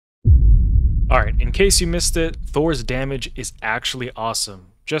Alright, in case you missed it, Thor's damage is actually awesome.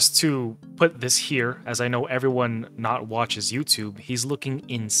 Just to put this here, as I know everyone not watches YouTube, he's looking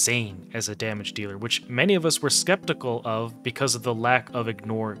insane as a damage dealer, which many of us were skeptical of because of the lack of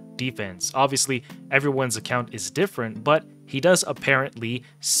ignore defense. Obviously, everyone's account is different, but he does apparently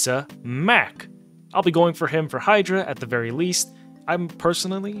smack. I'll be going for him for Hydra at the very least. I'm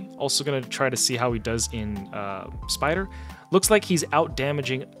personally also going to try to see how he does in Spider. Looks like he's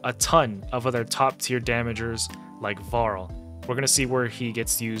out-damaging a ton of other top-tier damagers like Varl. We're going to see where he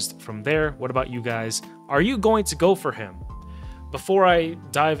gets used from there. What about you guys? Are you going to go for him? Before I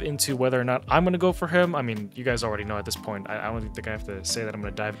dive into whether or not I'm going to go for him, I mean, you guys already know at this point. I don't think I have to say that I'm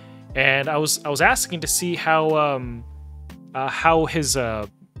going to dive. And I was asking to see how his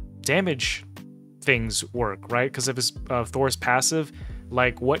damage things work, right? Because of his Thor's passive,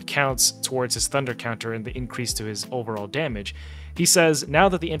 like what counts towards his thunder counter and the increase to his overall damage. He says, now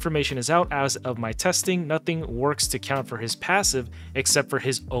that the information is out as of my testing, nothing works to count for his passive except for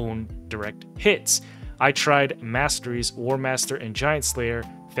his own direct hits. I tried Masteries, War Master and Giant Slayer,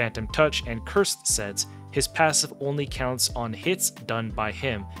 Phantom Touch, and Cursed sets. His passive only counts on hits done by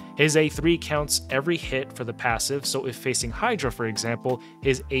him. His A3 counts every hit for the passive, so if facing Hydra, for example,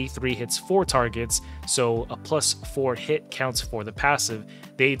 his A3 hits 4 targets, so a +4 hit counts for the passive.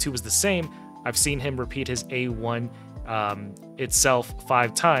 The A2 is the same. I've seen him repeat his A1 itself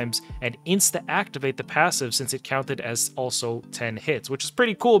 5 times and insta-activate the passive since it counted as also 10 hits, which is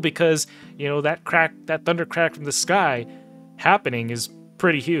pretty cool because, you know, that thunder crack from the sky happening is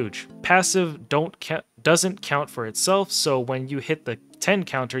pretty huge. Passive doesn't count for itself, so when you hit the 10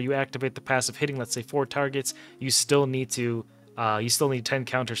 counter, you activate the passive hitting, let's say 4 targets, you still need 10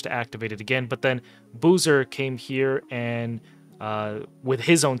 counters to activate it again. But then Boozer came here and with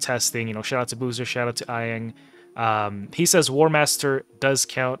his own testing, you know, shout out to Boozer, shout out to Ayang. He says War Master does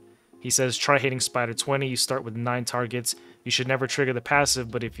count. He says try hitting Spider 20. You start with 9 targets. You should never trigger the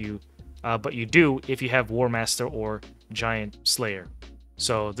passive, but you do if you have War Master or Giant Slayer.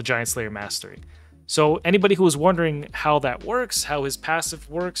 So the Giant Slayer Mastery. So anybody who was wondering how that works, how his passive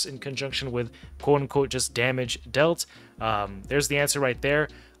works in conjunction with quote-unquote just damage dealt, there's the answer right there.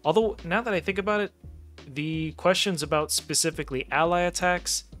 Although, now that I think about it, the questions about specifically ally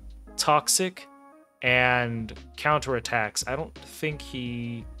attacks, toxic, and counterattacks, I don't think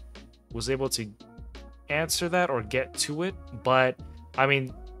he was able to answer that or get to it. But, I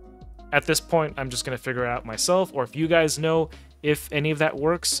mean, at this point, I'm just going to figure it out myself. Or if you guys know if any of that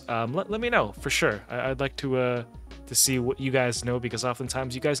works, let me know for sure. I'd like to see what you guys know, because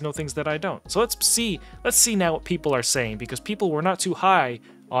oftentimes you guys know things that I don't. So let's see now what people are saying, because people were not too high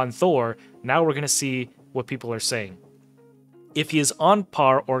on Thor. Now we're gonna see what people are saying. If he is on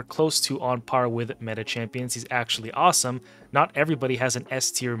par or close to on par with meta champions, he's actually awesome. Not everybody has an S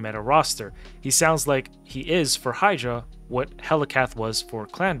tier meta roster. He sounds like he is for Hydra what Helicath was for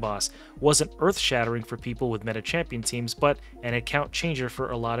Clan Boss. Wasn't earth-shattering for people with meta champion teams, but an account changer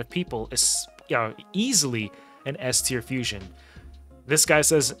for a lot of people. Easily an S tier fusion. This guy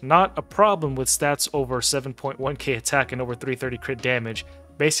says, not a problem with stats over 7.1k attack and over 330 crit damage.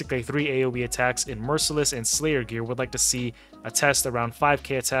 Basically 3 AoE attacks in Merciless and Slayer gear. Would like to see a test around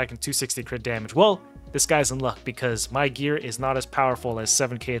 5k attack and 260 crit damage. Well, this guy's in luck, because my gear is not as powerful as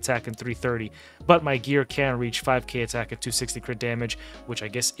 7k attack and 330, but my gear can reach 5k attack and 260 crit damage, which I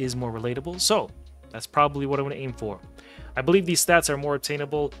guess is more relatable, so that's probably what I'm going to aim for. I believe these stats are more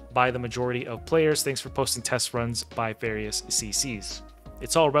obtainable by the majority of players. Thanks for posting test runs by various CCs.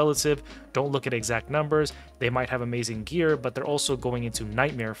 It's all relative. Don't look at exact numbers. They might have amazing gear, but they're also going into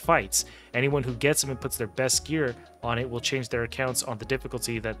nightmare fights. Anyone who gets them and puts their best gear on it will change their accounts on the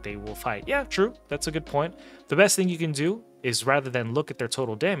difficulty that they will fight. Yeah, true. That's a good point. The best thing you can do is, rather than look at their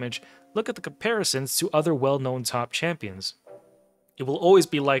total damage, look at the comparisons to other well-known top champions. It will always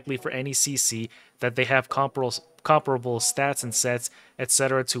be likely for any CC that they have comparable stats and sets,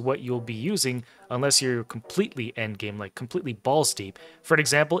 etc. to what you'll be using, unless you're completely endgame, like completely balls deep. For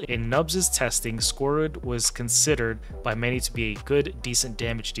example, in Nubs' testing, Scorid was considered by many to be a good, decent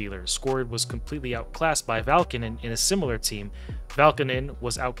damage dealer. Scorid was completely outclassed by Valkynon in a similar team. Valkynon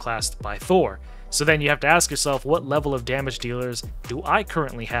was outclassed by Thor. So then you have to ask yourself, what level of damage dealers do I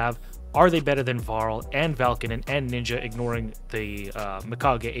currently have? Are they better than Varl and Valkynon and Ninja, ignoring the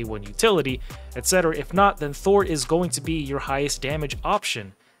Mikage A1 utility, etc.? If not, then Thor is going to be your highest damage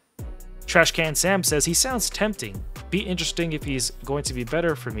option. Trashcan Sam says, he sounds tempting. Be interesting if he's going to be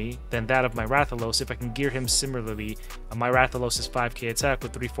better for me than that of my Rathalos if I can gear him similarly. My Rathalos is 5k attack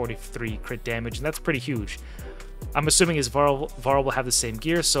with 343 crit damage, and that's pretty huge. I'm assuming his Varl will have the same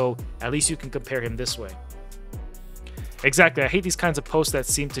gear, so at least you can compare him this way. Exactly. I hate these kinds of posts that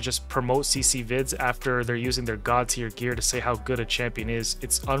seem to just promote CC vids after they're using their god tier gear to say how good a champion is.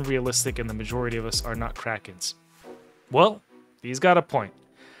 It's unrealistic and the majority of us are not Krakens. Well, he's got a point.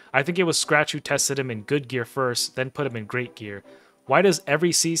 I think it was Scratch who tested him in good gear first, then put him in great gear. Why does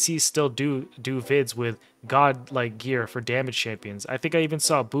every CC still do vids with god-like gear for damage champions? I think I even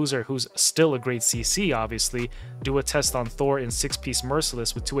saw Boozer, who's still a great CC, obviously, do a test on Thor in 6-piece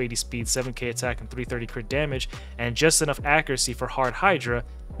Merciless with 280 speed, 7k attack, and 330 crit damage, and just enough accuracy for hard Hydra.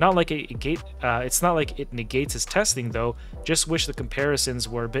 Not like it's not like it negates his testing though. Just wish the comparisons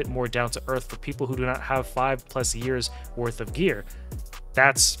were a bit more down to earth for people who do not have 5+ years worth of gear.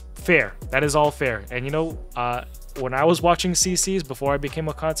 That's fair. That is all fair. And you know, when I was watching CCs before I became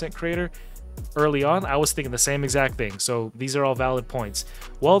a content creator, early on, I was thinking the same exact thing. So these are all valid points.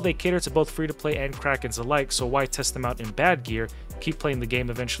 Well, they cater to both free-to-play and Krakens alike, so why test them out in bad gear? Keep playing the game,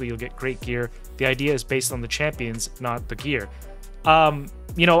 eventually you'll get great gear. The idea is based on the champions, not the gear.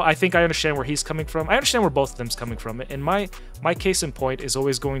 You know, I think I understand where he's coming from. I understand where both of them's coming from. And my case in point is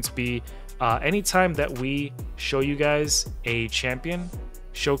always going to be anytime that we show you guys a champion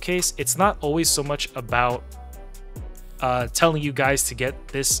showcase, it's not always so much about telling you guys to get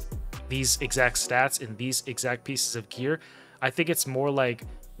these exact stats in these exact pieces of gear. I think it's more like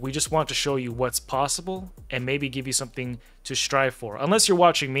we just want to show you what's possible and maybe give you something to strive for. Unless you're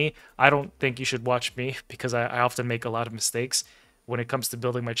watching me, I don't think you should watch me because I often make a lot of mistakes when it comes to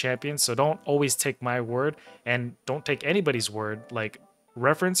building my champions. So don't always take my word and don't take anybody's word. Like,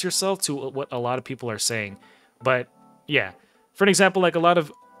 reference yourself to what a lot of people are saying. But yeah, for an example, like a lot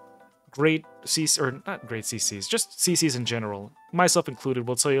of great CCs, or not great CCs, just CCs in general, myself included,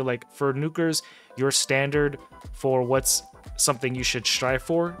 will tell you, like, for nukers, your standard for what's something you should strive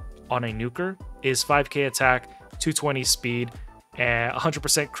for on a nuker is 5k attack, 220 speed,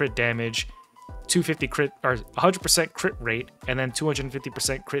 100% crit damage, 250 crit, or 100% crit rate, and then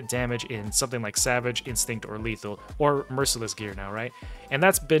 250% crit damage in something like Savage, Instinct, or Lethal, or Merciless gear now, right? And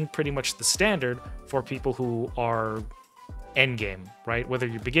that's been pretty much the standard for people who are endgame, right? Whether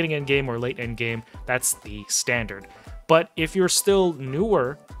you're beginning endgame or late endgame, that's the standard. But if you're still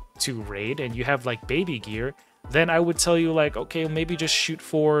newer to raid and you have like baby gear, then I would tell you, like, okay, maybe just shoot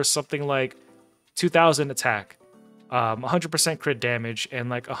for something like 2000 attack, 100% crit damage, and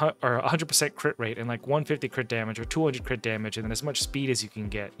like 100% crit rate, and like 150 crit damage or 200 crit damage, and then as much speed as you can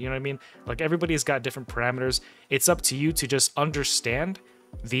get. You know what I mean? Like, everybody's got different parameters. It's up to you to just understand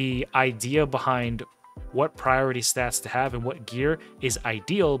the idea behind what priority stats to have and what gear is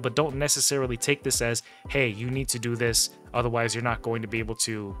ideal, but don't necessarily take this as, hey, you need to do this, otherwise you're not going to be able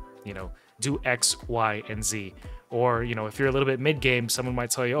to, you know, do X, Y, and Z. Or, you know, if you're a little bit mid-game, someone might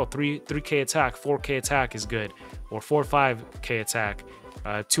tell you, oh, 3k attack, 4k attack is good, or 4 or 5k attack,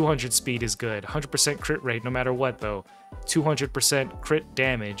 200 speed is good, 100% crit rate no matter what though, 200% crit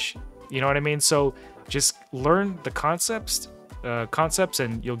damage, you know what I mean? So just learn the concepts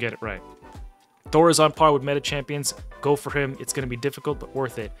and you'll get it right. Thor is on par with meta champions. Go for him. It's going to be difficult, but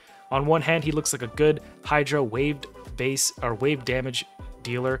worth it. On one hand, he looks like a good Hydra waved base or wave damage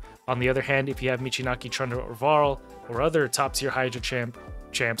dealer. On the other hand, if you have Michinaki, Trunda, or Varl, or other top tier Hydra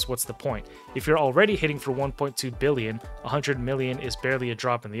champs, what's the point? If you're already hitting for 1.2 billion, 100 million is barely a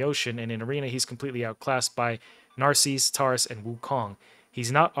drop in the ocean, and in Arena, he's completely outclassed by Narcisse, Taurus, and Wukong.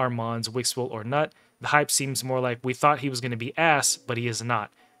 He's not Armand's, Wixwell, or Nut. The hype seems more like we thought he was going to be ass, but he is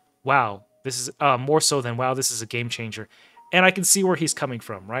not. Wow. This is more so than, wow, this is a game changer. And I can see where he's coming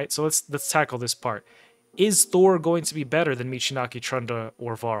from, right? So let's tackle this part. Is Thor going to be better than Michinaki, Trunda,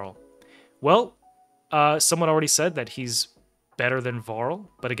 or Varl? Well, someone already said that he's better than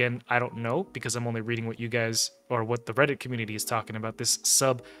Varl, but again, I don't know because I'm only reading what you guys, or what the Reddit community is talking about, this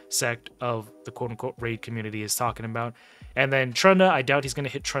subsect of the quote-unquote raid community is talking about. And then Trunda, I doubt he's going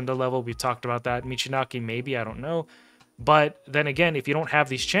to hit Trunda level. We've talked about that. Michinaki, maybe, I don't know. But then again, if you don't have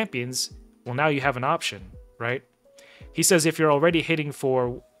these champions, well, now you have an option, right? He says if you're already hitting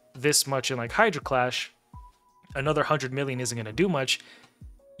for this much in like Hydra Clash, another 100 million isn't going to do much.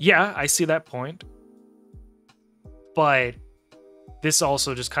 Yeah, I see that point. But this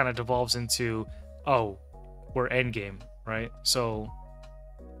also just kind of devolves into, oh, we're endgame, right? So,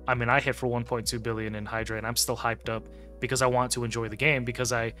 I mean, I hit for 1.2 billion in Hydra, and I'm still hyped up because I want to enjoy the game,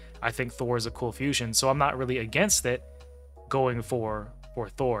 because I think Thor is a cool fusion. So I'm not really against it going for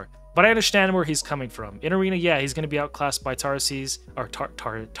Thor. But I understand where he's coming from. In Arena, yeah, he's going to be outclassed by Taurus, Narcisse,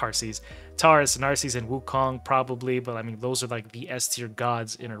 and Wukong, probably. But, I mean, those are, like, the S-tier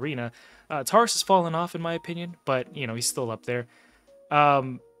gods in Arena. Taurus has fallen off, in my opinion. But, you know, he's still up there.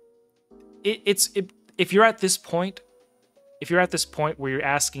 If you're at this point, if you're at this point where you're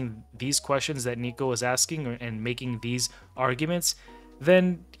asking these questions that Nico is asking and making these arguments,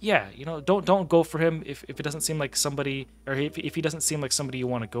 then yeah, you know, don't go for him if it doesn't seem like somebody, or if he doesn't seem like somebody you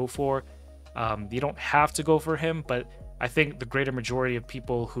want to go for. You don't have to go for him, but I think the greater majority of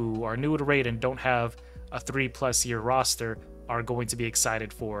people who are new to Raid and don't have a 3+ year roster are going to be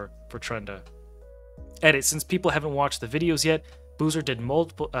excited for Trunda. Edit: since people haven't watched the videos yet, Boozer did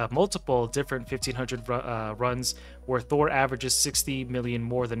multiple different 1500 runs where Thor averages 60 million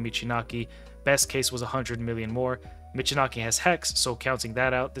more than Michinaki. Best case was 100 million more. Michinaki has Hex, so counting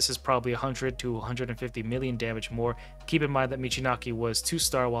that out, this is probably 100 to 150 million damage more. Keep in mind that Michinaki was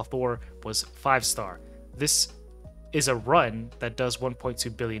 2-star while Thor was 5-star. This is a run that does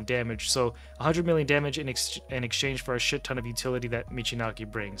 1.2 billion damage, so 100 million damage in exchange for a shit ton of utility that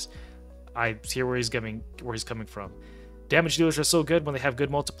Michinaki brings. I hear where he's coming from. Damage dealers are so good when they have good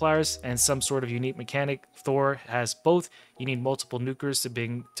multipliers and some sort of unique mechanic. Thor has both. You need multiple nukers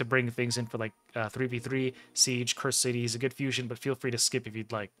to bring things in for like 3v3, Siege, Curse City is a good fusion, but feel free to skip if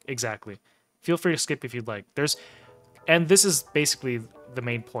you'd like. Exactly. Feel free to skip if you'd like. And this is basically the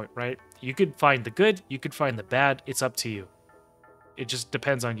main point, right? You could find the good, you could find the bad, it's up to you. It just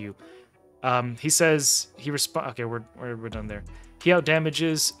depends on you. He says, okay, we're done there. He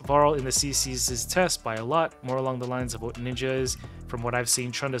outdamages Varl in the CC's test by a lot, more along the lines of what Ninja is. From what I've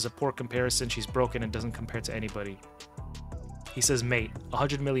seen, Trunda's a poor comparison. She's broken and doesn't compare to anybody. He says, mate,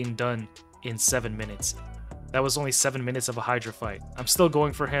 100 million done in 7 minutes. That was only 7 minutes of a Hydra fight. I'm still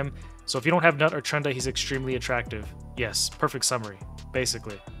going for him, so if you don't have Nut or Trunda, he's extremely attractive. Yes, perfect summary,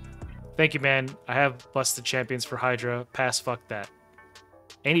 basically. Thank you, man. I have busted champions for Hydra. Pass, fuck that.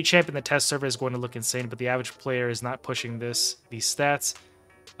 Any champ in the test server is going to look insane, but the average player is not pushing these stats.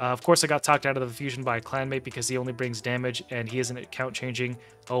 Of course, I got talked out of the fusion by a clanmate because he only brings damage and he isn't account changing.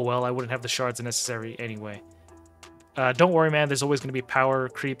 Oh well, I wouldn't have the shards necessary anyway. Don't worry, man. There's always going to be power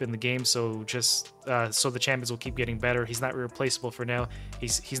creep in the game, so just so the champions will keep getting better. He's not irreplaceable for now.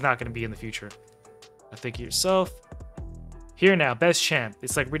 He's not going to be in the future. Think of yourself. Here now, best champ.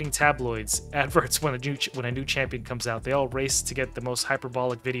 It's like reading tabloids adverts when a new champion comes out. They all race to get the most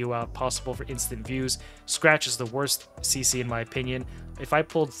hyperbolic video out possible for instant views. Scratch is the worst CC in my opinion. If I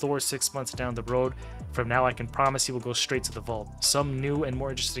pulled Thor 6 months down the road from now, I can promise he will go straight to the vault. Some new and more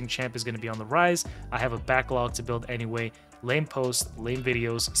interesting champ is going to be on the rise. I have a backlog to build anyway. Lame posts, lame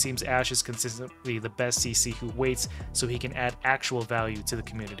videos. Seems Ash is consistently the best CC who waits so he can add actual value to the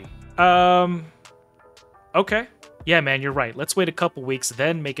community. Okay. Yeah, man, you're right. Let's wait a couple weeks,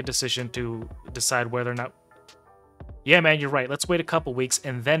 then make a decision to decide whether or not... Yeah, man, you're right. Let's wait a couple weeks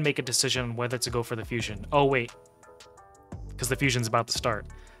and then make a decision on whether to go for the fusion. Oh, wait. Because the fusion's about to start.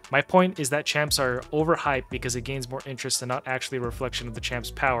 My point is that champs are overhyped because it gains more interest and not actually a reflection of the champ's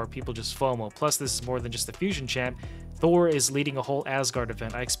power. People just FOMO. Plus, this is more than just a fusion champ. Thor is leading a whole Asgard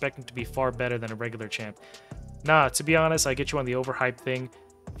event. I expect him to be far better than a regular champ. Nah, to be honest, I get you on the overhyped thing.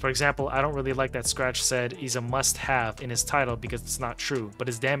 For example, I don't really like that Scratch said he's a must-have in his title because it's not true, but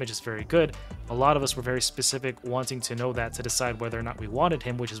his damage is very good. A lot of us were very specific wanting to know that to decide whether or not we wanted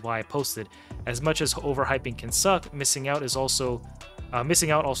him, which is why I posted. As much as overhyping can suck, missing out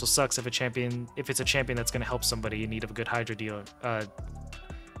also sucks if it's a champion that's going to help somebody in need of a good Hydra dealer.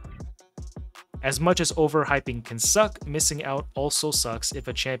 As much as overhyping can suck, missing out also sucks if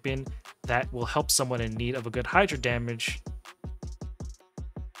a champion that will help someone in need of a good Hydra damage.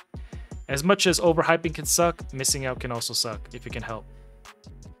 As much as overhyping can suck, missing out can also suck, if it can help.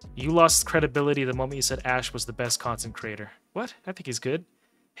 You lost credibility the moment you said Ash was the best content creator. What? I think he's good.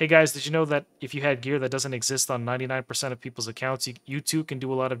 Hey guys, did you know that if you had gear that doesn't exist on 99% of people's accounts, you too can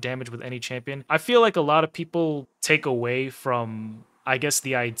do a lot of damage with any champion? I feel like a lot of people take away from, I guess,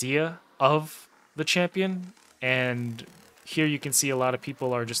 the idea of the champion, and here you can see a lot of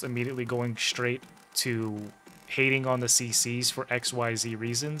people are just immediately going straight to hating on the CCs for XYZ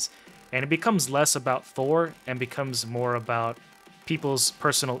reasons. And it becomes less about Thor and becomes more about people's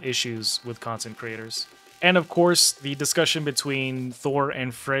personal issues with content creators. And of course, the discussion between Thor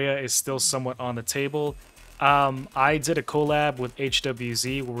and Freya is still somewhat on the table. I did a collab with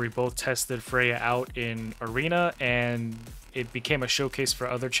HWZ where we both tested Freya out in Arena, and it became a showcase for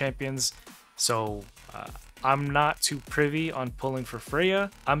other champions. So I'm not too privy on pulling for Freya.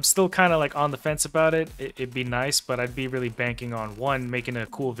 I'm still kind of like on the fence about it. It'd be nice, but I'd be really banking on 1, making a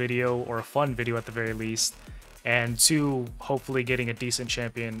cool video or a fun video at the very least, and 2, hopefully getting a decent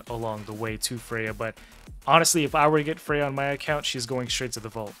champion along the way to Freya. But honestly, if I were to get Freya on my account, she's going straight to the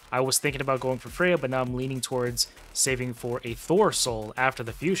vault. I was thinking about going for Freya, but now I'm leaning towards saving for a Thor soul after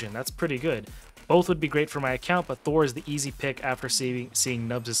the fusion. That's pretty good. Both would be great for my account, but Thor is the easy pick after seeing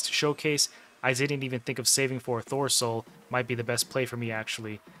Nubs' showcase. I didn't even think of saving for a Thor soul, might be the best play for me,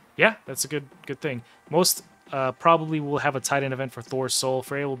 actually. Yeah, that's a good thing. Most probably will have a Titan event for Thor's Soul.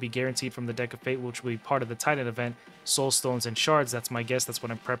 Freya will be guaranteed from the Deck of Fate, which will be part of the Titan event. Soul Stones and Shards, that's my guess. That's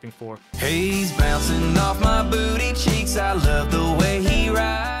what I'm prepping for. He's bouncing off my booty.